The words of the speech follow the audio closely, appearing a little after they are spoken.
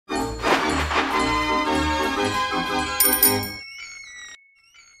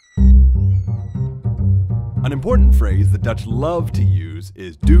An important phrase the Dutch love to use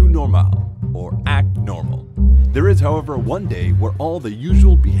is doe normaal, or act normal. There is, however, one day where all the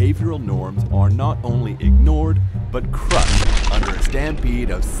usual behavioral norms are not only ignored, but crushed under a stampede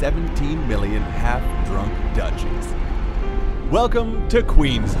of 17 million half-drunk Dutchies. Welcome to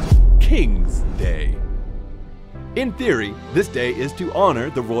Kingsday. In theory, this day is to honor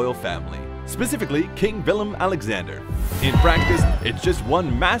the royal family, specifically King Willem-Alexander. In practice, it's just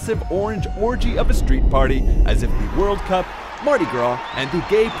one massive orange orgy of a street party, as if the World Cup, Mardi Gras, and the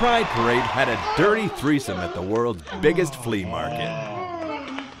Gay Pride Parade had a dirty threesome at the world's biggest flea market.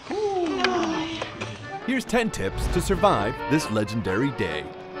 Here's 10 tips to survive this legendary day.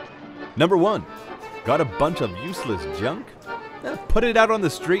 Number 1. Got a bunch of useless junk? Put it out on the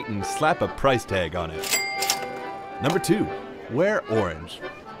street and slap a price tag on it. Number 2. Wear orange.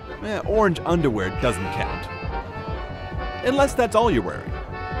 Orange underwear doesn't count. Unless that's all you're wearing.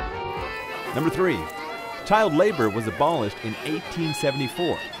 Number 3. Child labor was abolished in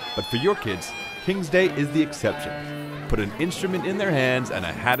 1874, but for your kids, King's Day is the exception. Put an instrument in their hands and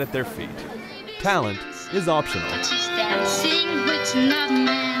a hat at their feet. Talent is optional.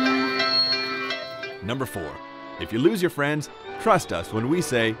 Number 4. If you lose your friends, trust us when we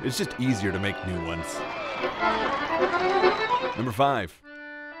say it's just easier to make new ones. Number 5.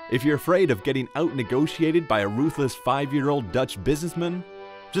 If you're afraid of getting out-negotiated by a ruthless 5-year-old Dutch businessman,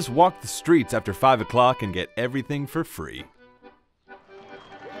 just walk the streets after 5 o'clock and get everything for free.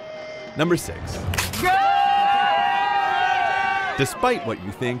 Number 6. Despite what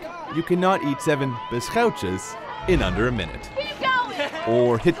you think, you cannot eat 7 biscoutjes in under a minute.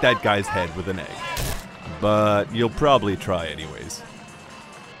 Or hit that guy's head with an egg. But you'll probably try anyways.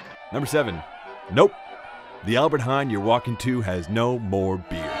 Number 7. Nope. The Albert Heijn you're walking to has no more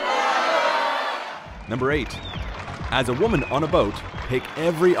beer. Number 8. As a woman on a boat, take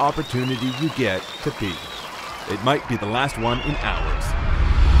every opportunity you get to pee. It might be the last one in hours.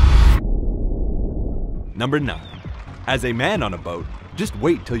 Number 9. As a man on a boat, just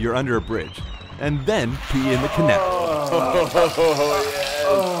wait till you're under a bridge, and then pee in the canal.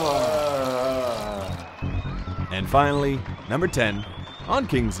 And finally, number 10, on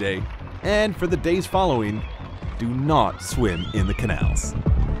King's Day, and for the days following, do not swim in the canals.